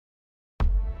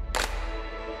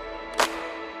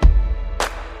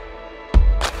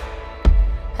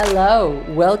Hello,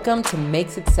 welcome to Make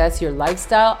Success Your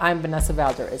Lifestyle. I'm Vanessa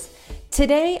Valdez.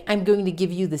 Today, I'm going to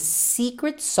give you the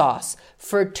secret sauce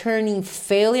for turning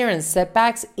failure and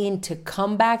setbacks into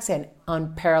comebacks and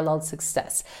unparalleled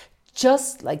success,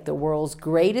 just like the world's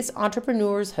greatest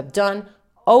entrepreneurs have done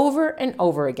over and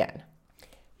over again.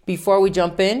 Before we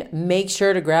jump in, make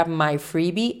sure to grab my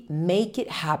freebie, Make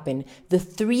It Happen, the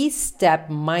 3-step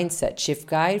mindset shift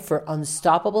guide for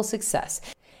unstoppable success.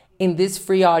 In this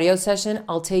free audio session,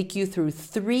 I'll take you through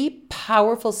 3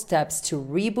 powerful steps to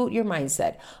reboot your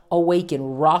mindset, awaken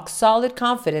rock-solid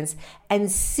confidence,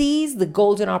 and seize the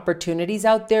golden opportunities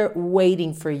out there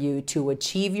waiting for you to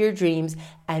achieve your dreams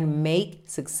and make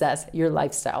success your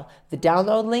lifestyle. The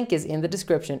download link is in the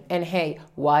description. And hey,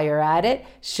 while you're at it,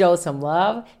 show some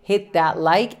love, hit that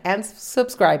like and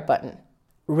subscribe button.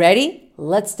 Ready?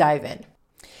 Let's dive in.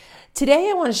 Today,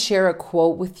 I want to share a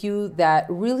quote with you that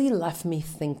really left me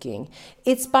thinking.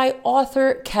 It's by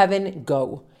author Kevin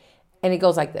Go, and it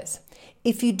goes like this.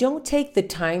 If you don't take the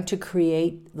time to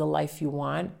create the life you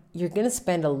want, you're going to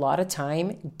spend a lot of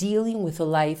time dealing with a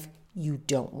life you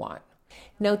don't want.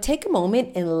 Now, take a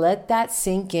moment and let that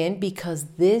sink in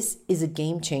because this is a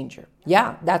game changer.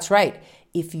 Yeah, that's right.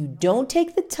 If you don't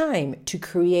take the time to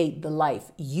create the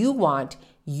life you want,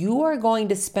 you are going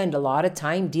to spend a lot of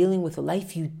time dealing with a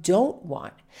life you don't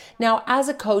want. Now, as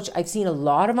a coach, I've seen a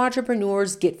lot of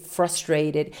entrepreneurs get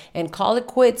frustrated and call it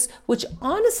quits, which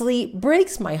honestly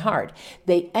breaks my heart.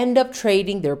 They end up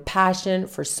trading their passion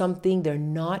for something they're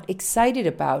not excited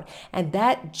about, and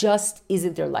that just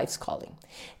isn't their life's calling.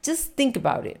 Just think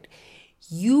about it.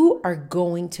 You are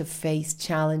going to face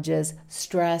challenges,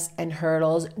 stress, and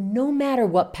hurdles no matter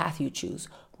what path you choose.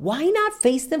 Why not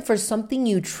face them for something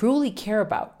you truly care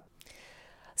about?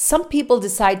 Some people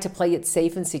decide to play it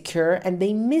safe and secure, and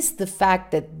they miss the fact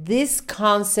that this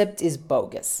concept is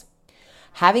bogus.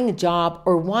 Having a job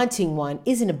or wanting one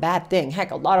isn't a bad thing. Heck,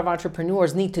 a lot of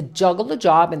entrepreneurs need to juggle a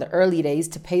job in the early days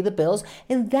to pay the bills,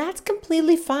 and that's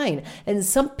completely fine. And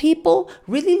some people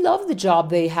really love the job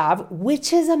they have,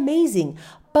 which is amazing.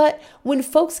 But when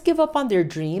folks give up on their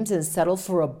dreams and settle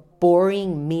for a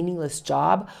boring, meaningless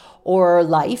job or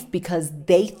life because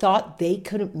they thought they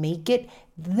couldn't make it,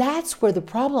 that's where the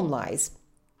problem lies.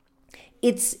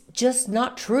 It's just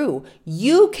not true.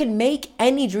 You can make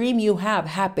any dream you have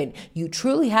happen. You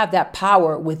truly have that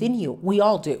power within you. We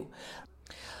all do.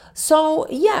 So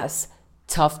yes,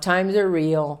 tough times are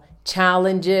real.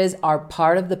 Challenges are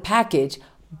part of the package,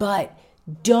 but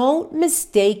don't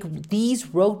mistake these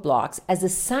roadblocks as a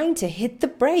sign to hit the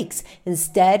brakes.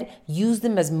 Instead, use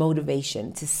them as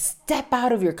motivation to step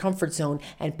out of your comfort zone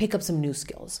and pick up some new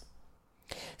skills.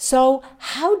 So,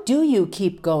 how do you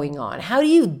keep going on? How do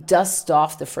you dust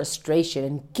off the frustration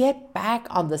and get back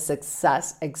on the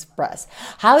success express?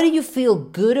 How do you feel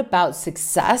good about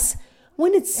success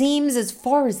when it seems as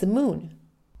far as the moon?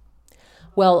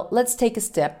 Well, let's take a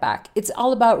step back. It's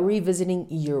all about revisiting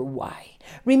your why.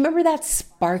 Remember that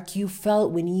spark you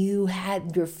felt when you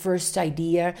had your first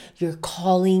idea, your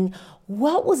calling?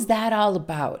 What was that all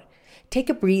about? Take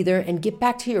a breather and get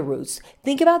back to your roots.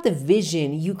 Think about the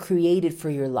vision you created for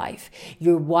your life.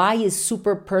 Your why is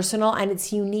super personal and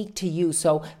it's unique to you.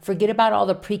 So forget about all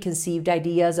the preconceived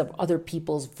ideas of other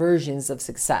people's versions of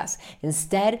success.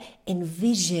 Instead,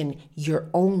 envision your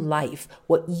own life,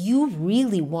 what you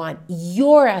really want,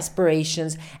 your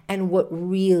aspirations, and what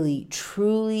really,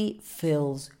 truly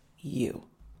fills you.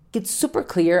 Get super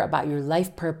clear about your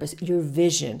life purpose, your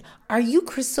vision. Are you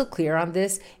crystal clear on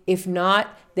this? If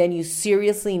not, then you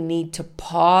seriously need to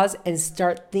pause and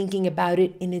start thinking about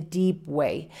it in a deep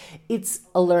way. It's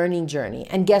a learning journey.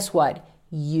 And guess what?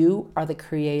 You are the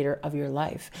creator of your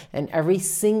life. And every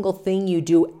single thing you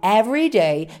do every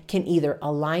day can either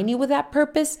align you with that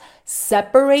purpose,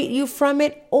 separate you from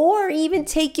it, or even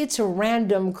take you to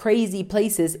random crazy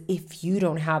places if you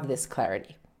don't have this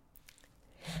clarity.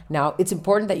 Now, it's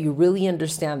important that you really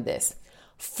understand this.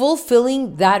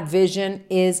 Fulfilling that vision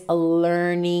is a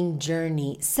learning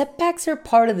journey. Setbacks are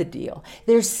part of the deal.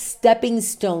 They're stepping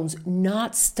stones,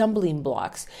 not stumbling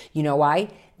blocks. You know why?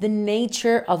 The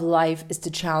nature of life is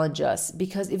to challenge us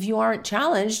because if you aren't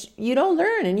challenged, you don't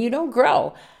learn and you don't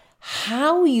grow.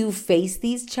 How you face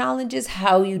these challenges,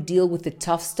 how you deal with the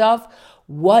tough stuff,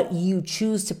 what you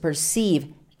choose to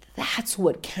perceive, that's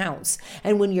what counts.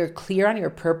 And when you're clear on your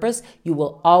purpose, you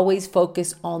will always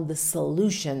focus on the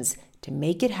solutions to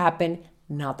make it happen,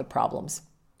 not the problems.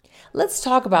 Let's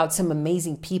talk about some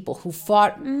amazing people who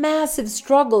fought massive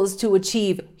struggles to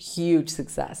achieve huge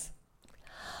success.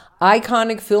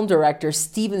 Iconic film director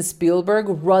Steven Spielberg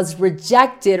was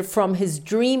rejected from his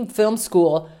dream film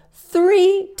school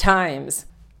 3 times.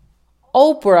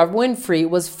 Oprah Winfrey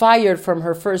was fired from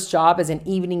her first job as an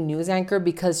evening news anchor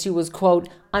because she was, quote,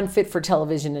 unfit for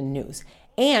television and news,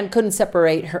 and couldn't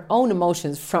separate her own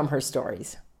emotions from her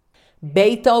stories.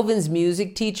 Beethoven's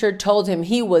music teacher told him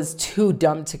he was too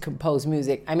dumb to compose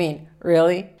music. I mean,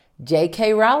 really?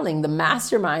 J.K. Rowling, the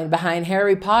mastermind behind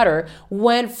Harry Potter,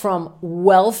 went from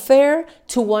welfare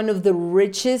to one of the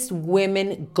richest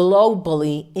women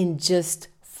globally in just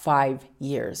 5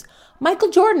 years.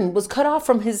 Michael Jordan was cut off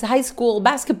from his high school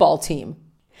basketball team.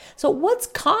 So what's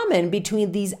common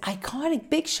between these iconic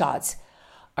big shots?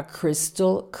 A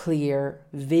crystal clear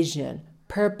vision,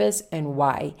 purpose, and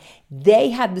why.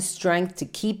 They had the strength to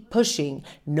keep pushing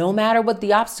no matter what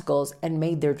the obstacles and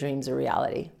made their dreams a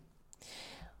reality.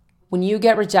 When you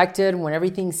get rejected, when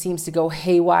everything seems to go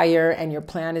haywire and your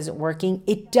plan isn't working,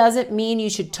 it doesn't mean you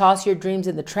should toss your dreams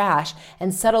in the trash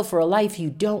and settle for a life you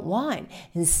don't want.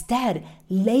 Instead,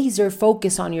 laser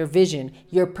focus on your vision,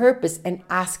 your purpose, and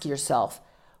ask yourself,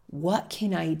 what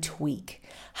can I tweak?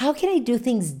 How can I do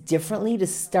things differently to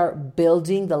start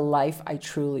building the life I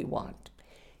truly want?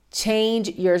 Change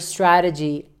your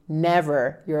strategy,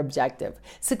 never your objective.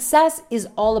 Success is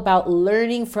all about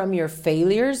learning from your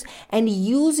failures and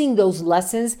using those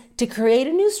lessons to create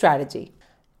a new strategy.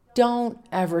 Don't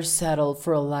ever settle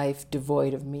for a life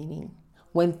devoid of meaning.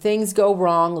 When things go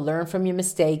wrong, learn from your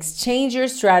mistakes, change your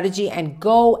strategy, and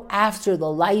go after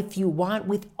the life you want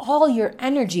with all your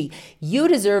energy. You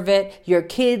deserve it. Your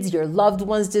kids, your loved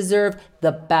ones deserve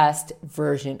the best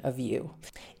version of you.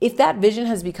 If that vision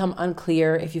has become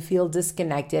unclear, if you feel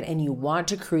disconnected and you want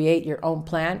to create your own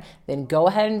plan, then go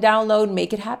ahead and download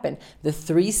Make It Happen, the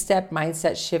 3-step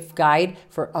mindset shift guide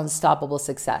for unstoppable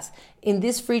success. In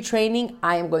this free training,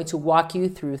 I am going to walk you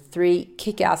through 3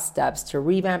 kick-ass steps to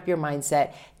revamp your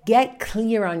mindset, get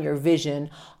clear on your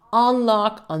vision,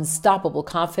 unlock unstoppable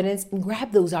confidence, and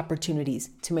grab those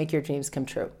opportunities to make your dreams come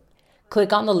true.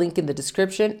 Click on the link in the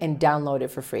description and download it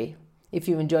for free. If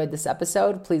you enjoyed this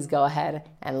episode, please go ahead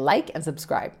and like and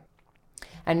subscribe.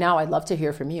 And now I'd love to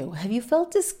hear from you. Have you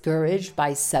felt discouraged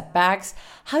by setbacks?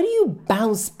 How do you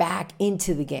bounce back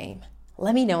into the game?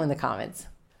 Let me know in the comments.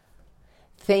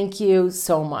 Thank you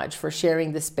so much for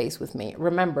sharing this space with me.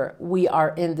 Remember, we are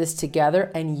in this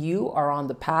together and you are on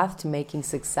the path to making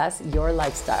success your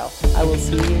lifestyle. I will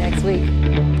see you next week.